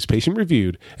neighborhood who is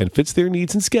patient-reviewed and fits their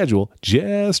needs and schedule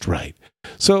just right.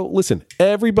 So listen,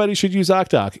 everybody should use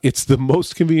ZocDoc. It's the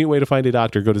most convenient way to find a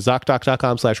doctor. Go to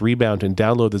ZocDoc.com/rebound and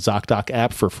download the ZocDoc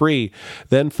app for free.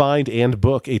 Then find and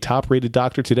book a top-rated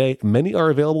doctor today. Many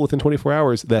are available within 24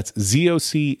 hours. That's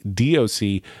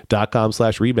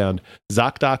ZocDoc.com/rebound.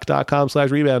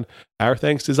 ZocDoc.com/rebound. Our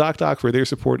thanks to ZocDoc for their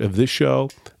support of this show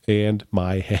and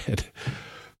my head.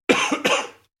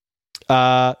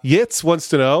 Yitz wants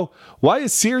to know, why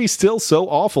is Siri still so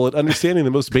awful at understanding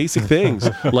the most basic things,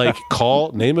 like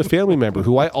name a family member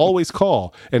who I always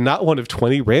call, and not one of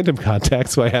 20 random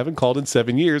contacts who I haven't called in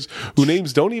 7 years, whose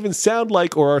names don't even sound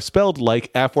like or are spelled like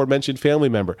aforementioned family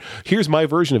member. Here's my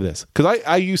version of this, because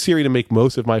I use Siri to make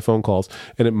most of my phone calls,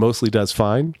 and it mostly does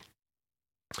fine.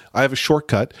 I have a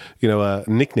shortcut, a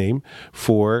nickname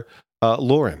for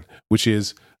Lauren, which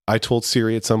is, I told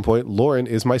Siri at some point, Lauren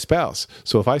is my spouse.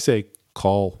 So if I say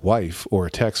call wife or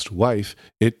text wife,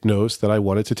 it knows that I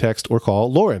wanted to text or call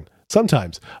Lauren.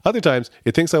 Sometimes. Other times,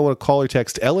 it thinks I want to call or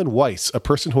text Ellen Weiss, a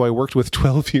person who I worked with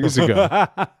 12 years ago.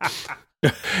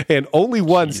 And only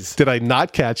once did I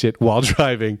not catch it while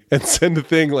driving and send a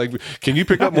thing like, can you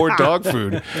pick up more dog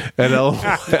food? And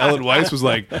Ellen Weiss was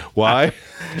like, why?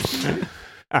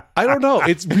 I don't know.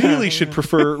 It really should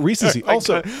prefer recency.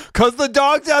 Also, because the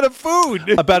dog's out of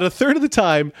food. About a third of the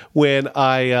time when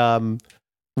I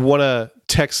want to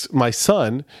text my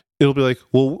son, it'll be like,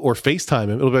 or FaceTime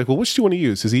him. It'll be like, which do you want to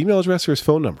use? His email address or his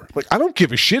phone number? Like, I don't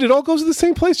give a shit. It all goes to the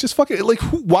same place. Just fucking,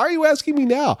 why are you asking me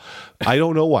now? I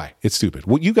don't know why. It's stupid.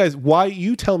 Why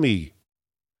you tell me,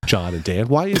 John and Dan,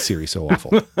 why is Siri so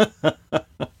awful?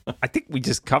 I think we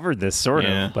just covered this sort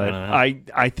of, but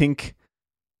I think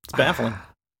it's baffling.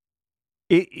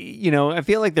 I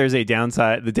feel like there's a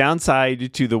downside. The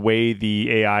downside to the way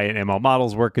the AI and ML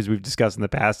models work, as we've discussed in the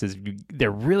past, is they're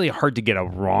really hard to get a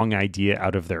wrong idea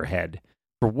out of their head.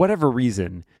 For whatever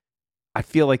reason, I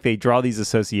feel like they draw these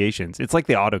associations. It's like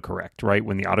the autocorrect, right?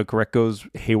 When the autocorrect goes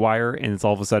haywire and it's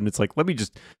all of a sudden, it's like,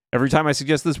 every time I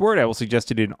suggest this word, I will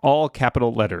suggest it in all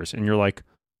capital letters. And you're like,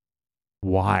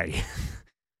 why?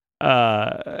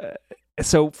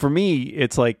 So for me,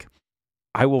 it's like,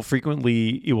 it will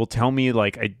tell me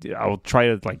I will try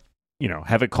to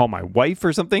have it call my wife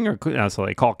or something, or so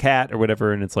I call Kat or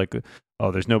whatever. And it's like,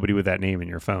 oh, there's nobody with that name in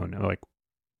your phone. I'm like,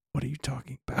 what are you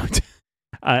talking about?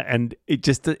 And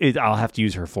I'll have to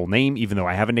use her full name, even though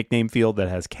I have a nickname field that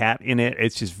has Kat in it.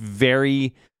 It's just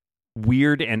very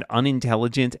weird and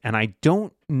unintelligent. And I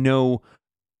don't know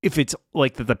if it's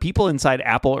like that the people inside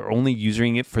Apple are only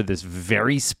using it for this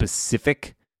very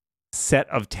specific set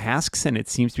of tasks and it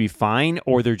seems to be fine,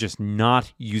 or they're just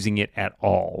not using it at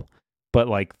all. But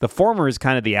like the former is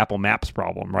kind of the Apple Maps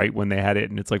problem, right? When they had it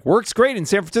and it's like, works great in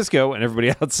San Francisco, and everybody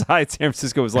outside San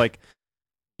Francisco was like,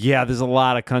 yeah, there's a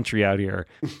lot of country out here.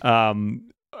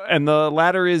 And the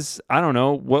latter is, I don't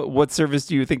know, what service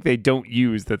do you think they don't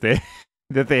use that they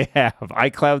have?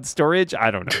 iCloud storage?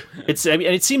 I don't know.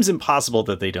 It seems impossible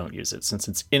that they don't use it since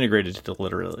it's integrated into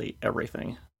literally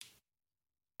everything.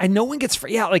 And no one gets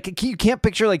free. Yeah, like you can't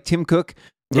picture like Tim Cook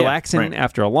relaxing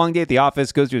after a long day at the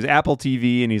office, goes to his Apple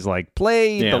TV, and he's like,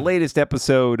 play the latest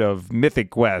episode of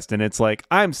Mythic Quest. And it's like,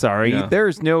 I'm sorry,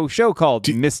 there's no show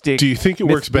called Mystic. Do you think it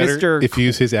works better if you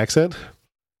use his accent?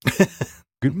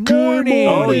 Good morning.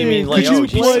 Oh, you mean like,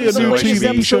 could you play a new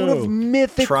TV show of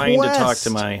Mythic trying Quest? To talk to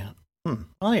my...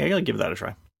 Oh, yeah, I gotta give that a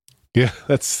try. Yeah,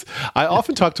 I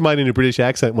often talk to mine in a British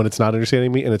accent when it's not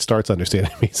understanding me, and it starts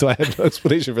understanding me. So I have no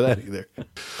explanation for that either.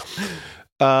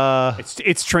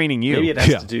 It's training you. Maybe it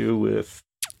has to do with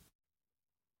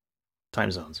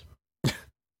time zones.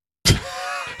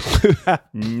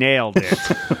 Nailed it.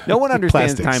 No one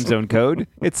understands time zone code.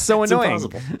 It's so annoying.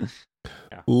 Impossible.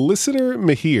 Listener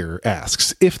Mahir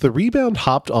asks, if the Rebound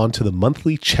hopped onto the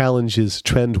monthly challenges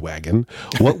trend wagon,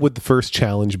 what would the first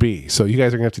challenge be? So you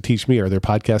guys are going to have to teach me. Are there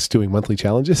podcasts doing monthly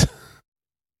challenges?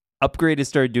 Upgrade has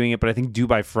started doing it, but I think Due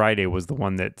by Friday was the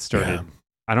one that started. Yeah.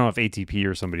 I don't know if ATP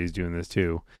or somebody's doing this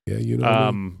too. Yeah, you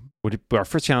know. Our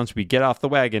first challenge would be get off the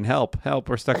wagon. Help!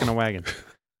 We're stuck in a wagon.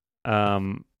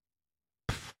 I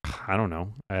don't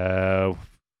know.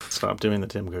 Stop doing the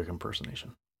Tim Cook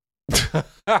impersonation.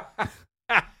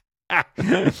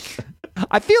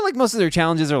 I feel like most of their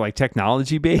challenges are like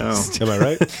technology based. Am I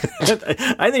right?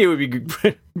 I think it would be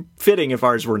fitting if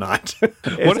ours were not. What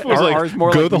if it was like, go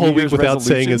like the whole week without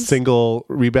saying a single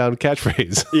Rebound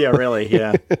catchphrase? Yeah, really.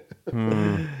 Yeah.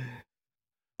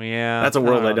 Yeah. That's a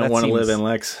world I don't want to live in,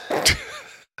 Lex.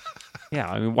 Yeah,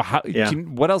 I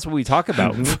mean, what else would we talk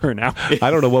about for an hour?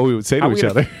 I don't know what we would say to each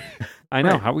other. I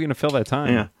know. How are we going to fill that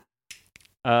time? Yeah.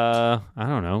 I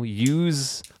don't know.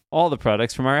 Use all the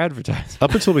products from our advertising.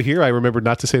 Up until here, I remembered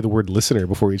not to say the word listener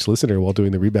before each listener while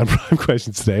doing the Rebound Prime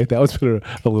questions today. That was been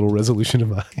a little resolution of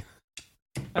mine.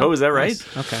 Oh, is that right?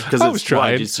 Nice. Okay. Because I was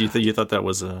trying. You thought that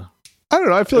was a... I don't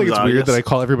know. I feel like it's weird that I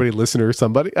call everybody listener or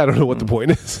somebody. I don't know what the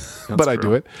point is, but I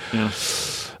do it. Yeah.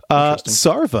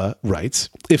 Sarva writes,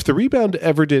 if the Rebound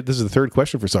ever did, this is the third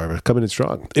question for Sarva, coming in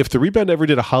strong. If the Rebound ever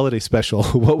did a holiday special,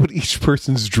 what would each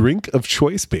person's drink of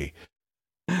choice be?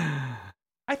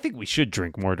 I think we should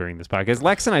drink more during this podcast.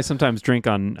 Lex and I sometimes drink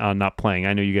on not playing.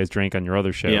 I know you guys drank on your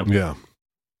other show. Yeah.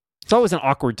 It's always an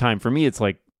awkward time. For me, it's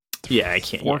like I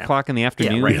can't. 4 o'clock in the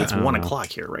afternoon. Yeah, right. It's 1 o'clock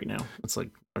here right now. It's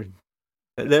like...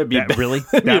 That would be really?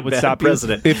 That would stop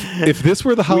president. If this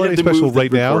were the holiday special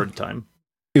right now,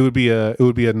 it would be a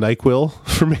NyQuil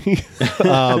for me,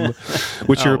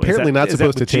 which you're apparently not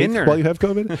supposed to take while you have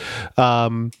COVID.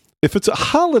 If it's a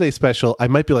holiday special, I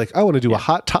might be like, I want to do a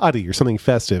hot toddy or something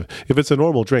festive. If it's a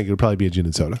normal drink, it would probably be a gin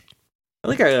and soda. I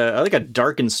like a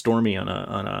dark and stormy on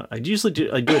a. I do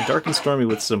a dark and stormy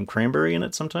with some cranberry in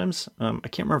it sometimes. I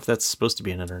can't remember if that's supposed to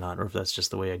be in it or not, or if that's just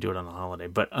the way I do it on a holiday.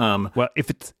 But well, if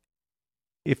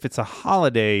it's a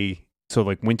holiday, so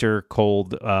like winter,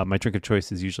 cold, my drink of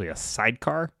choice is usually a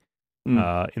sidecar. In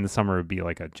the summer, it would be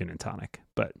like a gin and tonic.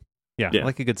 But yeah. I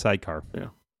like a good sidecar. Yeah,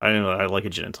 I like a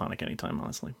gin and tonic anytime,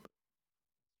 honestly.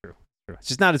 True. It's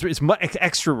just not as it's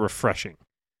extra refreshing.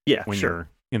 Yeah, when you're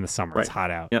in the summer, it's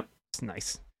hot out. Yep, it's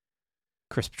nice,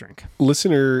 crisp drink.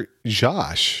 Listener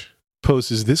Josh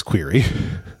poses this query: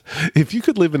 if you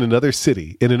could live in another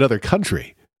city in another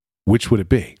country, which would it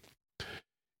be?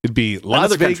 It'd be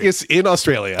Las Vegas in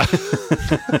Australia.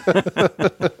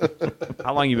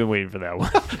 How long you been waiting for that one?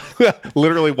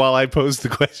 Literally while I posed the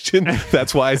question.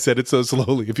 That's why I said it so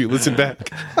slowly, if you listen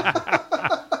back.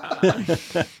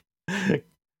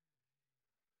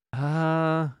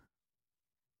 I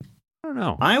don't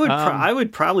know. I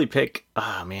would probably pick...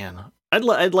 Oh, man. I'd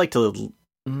like to...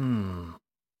 New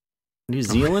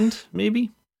Zealand,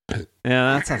 maybe? Yeah,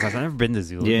 that sounds nice. I've never been to New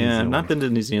Zealand. Yeah, not been to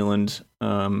New Zealand.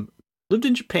 Lived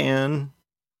in Japan.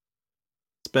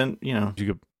 Spent, yeah.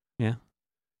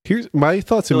 Here's my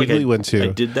thoughts immediately went to. I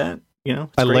did that,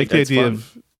 I like the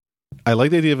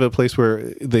idea of a place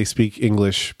where they speak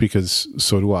English because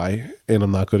so do I, and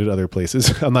I'm not good at other places.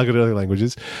 I'm not good at other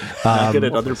languages. Not good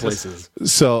at other places.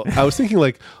 So I was thinking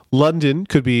like London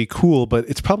could be cool, but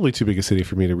it's probably too big a city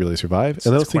for me to really survive.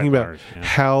 And I was thinking about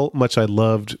how much I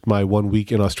loved my 1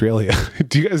 week in Australia.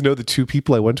 Do you guys know the 2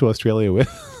 people I went to Australia with?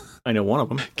 I know one of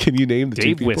them. Can you name the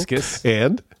Dave 2 people? Wiskus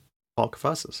and Paul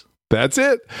Kafasis. That's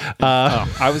it.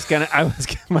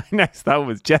 My next thought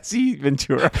was Jesse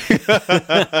Ventura.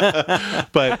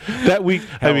 But that week,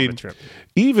 I mean,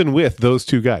 even with those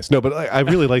two guys, no, but I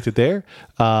really liked it there.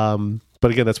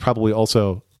 But again, that's probably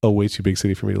also a way too big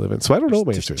city for me to live in. So I don't know what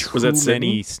my answer is. Was that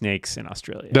many snakes in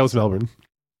Australia? That was Melbourne.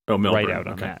 Oh, Melbourne. Right out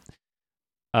on that.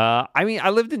 I mean, I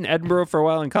lived in Edinburgh for a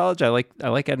while in college. I like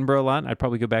Edinburgh a lot. I'd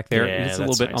probably go back there. Yeah, it's a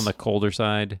little bit on the colder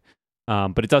side,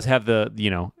 but it does have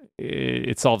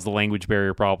it solves the language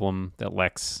barrier problem that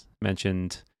Lex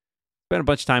mentioned. Spent a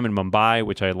bunch of time in Mumbai,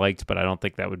 which I liked, but I don't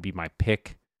think that would be my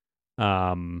pick.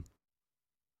 I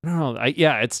don't know.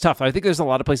 It's tough. I think there's a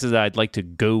lot of places that I'd like to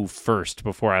go first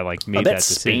before I made that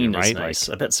decision. Spain is right? nice.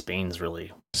 I bet Spain's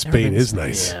really. Spain is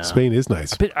nice. Yeah. Spain is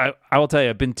nice. I will tell you,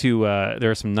 I've been to. There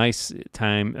are some nice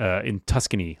time in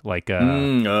Tuscany, Florence.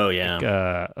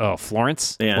 Yeah,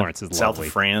 Florence is south lovely.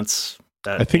 of France.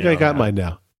 I think I got mine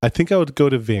now. I think I would go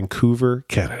to Vancouver,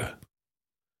 Canada.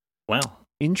 Wow,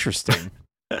 interesting.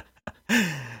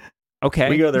 Okay,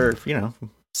 we go there,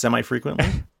 semi-frequently.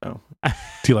 Oh. Do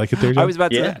you like it there, John? I was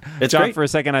about to. It's John, great. for a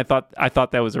second, I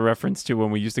thought that was a reference to when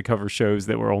we used to cover shows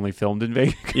that were only filmed in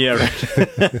Vegas. Yeah, right.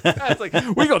 It's like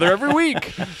we go there every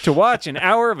week to watch an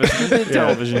hour of a stupid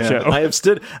television show. I have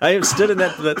stood in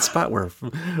that spot where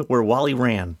Wally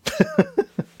ran.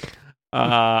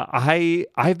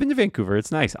 I've been to Vancouver.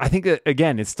 It's nice. I think that,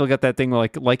 again, it's still got that thing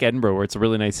like Edinburgh, where it's a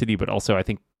really nice city, but also I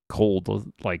think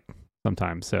cold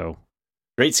sometimes. So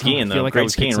great skiing though. Great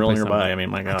skiing real nearby. I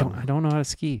mean, my God. I don't know how to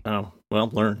ski. Oh well,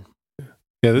 learn.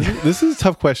 Yeah, this is a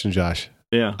tough question, Josh.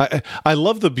 Yeah, I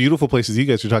love the beautiful places you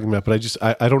guys are talking about, but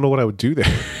I don't know what I would do there.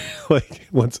 I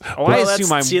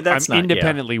assume I'm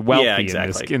independently wealthy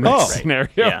in this scenario.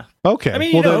 Yeah. Okay. I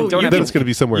mean, then it's going to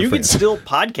be somewhere. You can still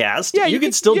podcast. Yeah, you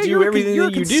can still do everything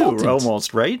that you do,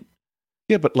 almost, right?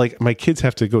 Yeah, but my kids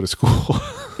have to go to school.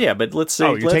 Yeah, but let's say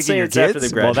you're taking your it's kids? after they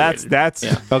graduated. Well,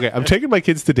 that's okay. I'm taking my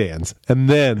kids to Dan's, and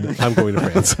then I'm going to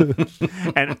France.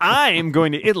 And I'm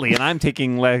going to Italy, and I'm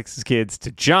taking Lex's kids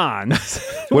to John's.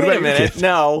 Wait a minute.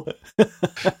 No.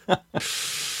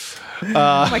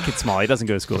 My kid's small. He doesn't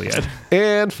go to school yet.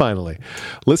 And finally,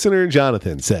 listener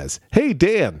Jonathan says, "Hey,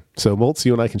 Dan." So, Moltz,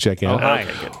 you and I can check out. Hi.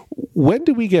 When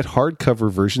do we get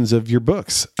hardcover versions of your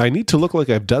books? I need to look like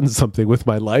I've done something with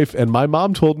my life, and my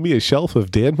mom told me a shelf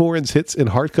of Dan Moran's hits in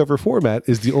hardcover format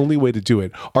is the only way to do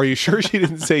it. Are you sure she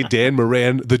didn't say Dan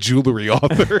Moran, the jewelry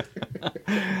author?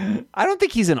 I don't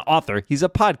think he's an author. He's a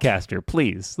podcaster.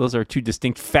 Please. Those are two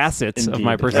distinct facets of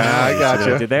my personality. I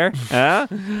gotcha. There.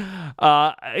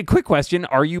 A quick question.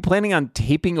 Are you planning on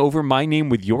taping over my name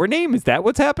with your name? Is that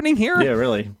what's happening here? Yeah,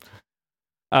 really.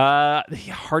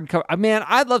 Hardcover. Man,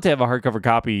 I'd love to have a hardcover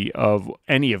copy of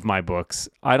any of my books.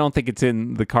 I don't think it's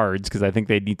in the cards because I think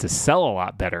they need to sell a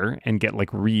lot better and get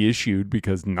reissued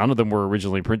because none of them were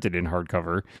originally printed in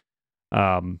hardcover.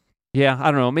 Yeah,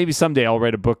 I don't know. Maybe someday I'll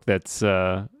write a book that's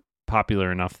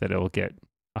popular enough that it'll get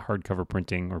a hardcover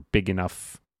printing or big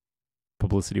enough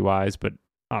publicity wise. But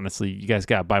honestly, you guys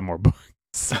gotta buy more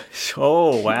books.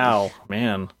 Oh wow,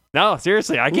 man. No,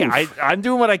 seriously, I can't. I'm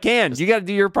doing what I can. You got to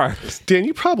do your part. Dan,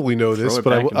 you probably know this,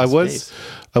 but I was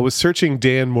searching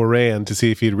Dan Moran to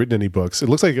see if he had written any books. It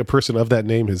looks like a person of that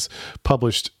name has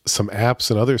published some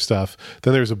apps and other stuff.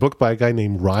 Then there's a book by a guy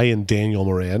named Ryan Daniel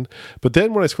Moran. But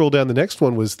then when I scrolled down, the next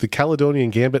one was The Caledonian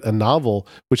Gambit, a novel,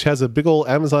 which has a big old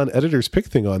Amazon editor's pick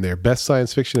thing on there. Best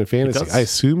science fiction and fantasy. I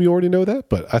assume you already know that,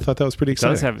 but I thought that was pretty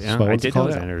exciting. I did know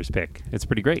that editor's pick. It's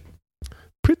pretty great.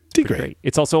 Pretty great.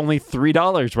 It's also only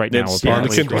 $3 right now. Yeah,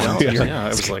 I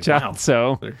was like, wow.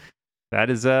 So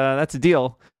that's a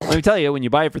deal. Let me tell you, when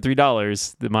you buy it for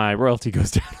 $3, my royalty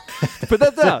goes down. But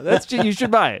that's you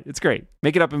should buy it. It's great.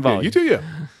 Make it up in volume. Yeah, you do,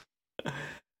 yeah.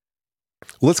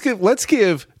 Let's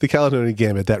give The Caledonian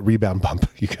Gambit that rebound bump,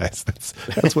 you guys.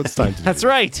 That's what it's time to do. That's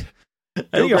right.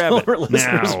 Go grab it. Our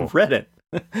listeners read it.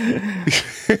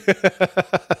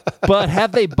 But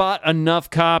have they bought enough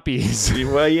copies?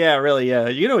 Well, yeah, really, yeah.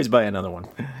 You can always buy another one.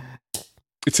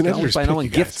 It's an editor's pick, you guys.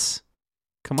 Gifts.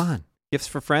 Come on. Gifts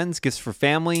for friends, gifts for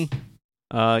family.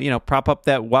 Prop up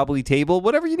that wobbly table,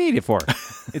 whatever you need it for.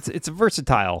 It's a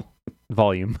versatile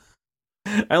volume.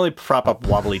 I only prop up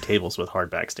wobbly tables with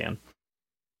hardbacks, Dan.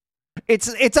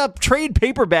 It's a trade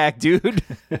paperback, dude.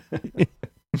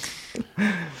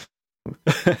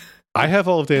 I have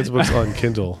all of Dan's books on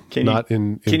Kindle, not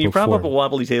in Can you book prop form. up a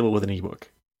wobbly table with an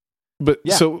ebook? Trade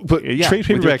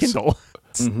paperbacks.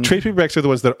 Trade paperbacks are the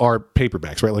ones that are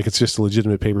paperbacks, right? Like it's just a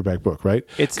legitimate paperback book, right?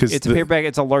 It's a paperback.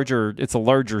 It's a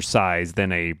larger size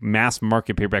than a mass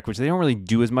market paperback, which they don't really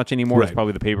do as much anymore. Right. It's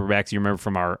probably the paperbacks you remember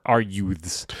from our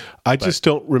youths. I just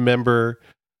don't remember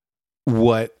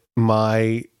what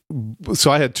my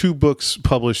so I had 2 books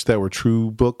published that were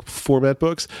true book format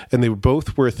books, and they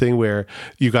both were a thing where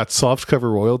you got soft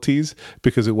cover royalties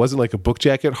because it wasn't like a book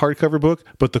jacket hardcover book,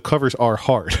 but the covers are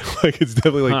hard. Like it's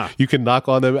definitely like you can knock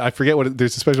on them. I forget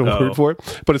there's a special word for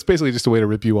it, but it's basically just a way to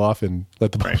rip you off and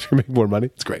let the publisher make more money.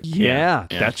 It's great. Yeah,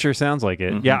 that sure sounds like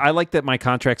it. Mm-hmm. Yeah, I like that my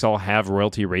contracts all have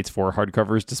royalty rates for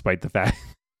hardcovers, despite the fact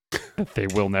that they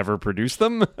will never produce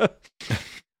them.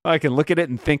 I can look at it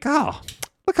and think,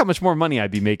 look how much more money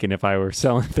I'd be making if I were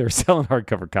selling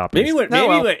hardcover copies. Maybe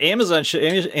what Amazon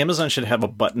should have a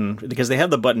button, because they have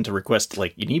the button to request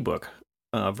like an ebook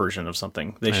version of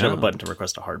something. They should have a button to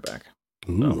request a hardback.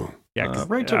 Ooh.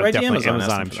 Right to Amazon.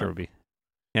 I'm sure would be.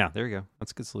 Yeah, there you go.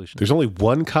 That's a good solution. There's only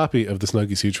 1 copy of the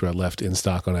Snuggie Sutra left in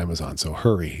stock on Amazon, so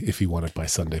hurry if you want it by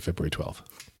Sunday, February 12th.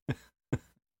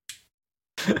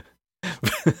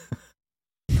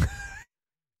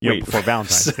 Wait, before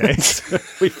Valentine's Day.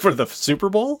 Wait, for the Super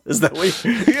Bowl? Is that what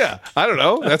Yeah, I don't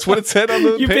know. That's what it said on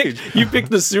the page. You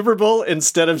picked the Super Bowl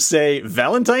instead of, say,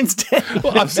 Valentine's Day?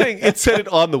 Well, I'm saying it said it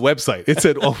on the website. It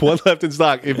said 1 left in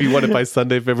stock if you want it by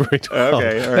Sunday, February 12th.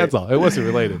 Okay, all right. That's all. It wasn't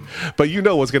related. But you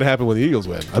know what's going to happen when the Eagles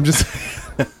win. I'm just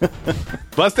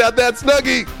bust out that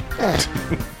Snuggie.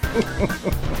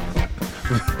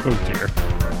 Oh, dear.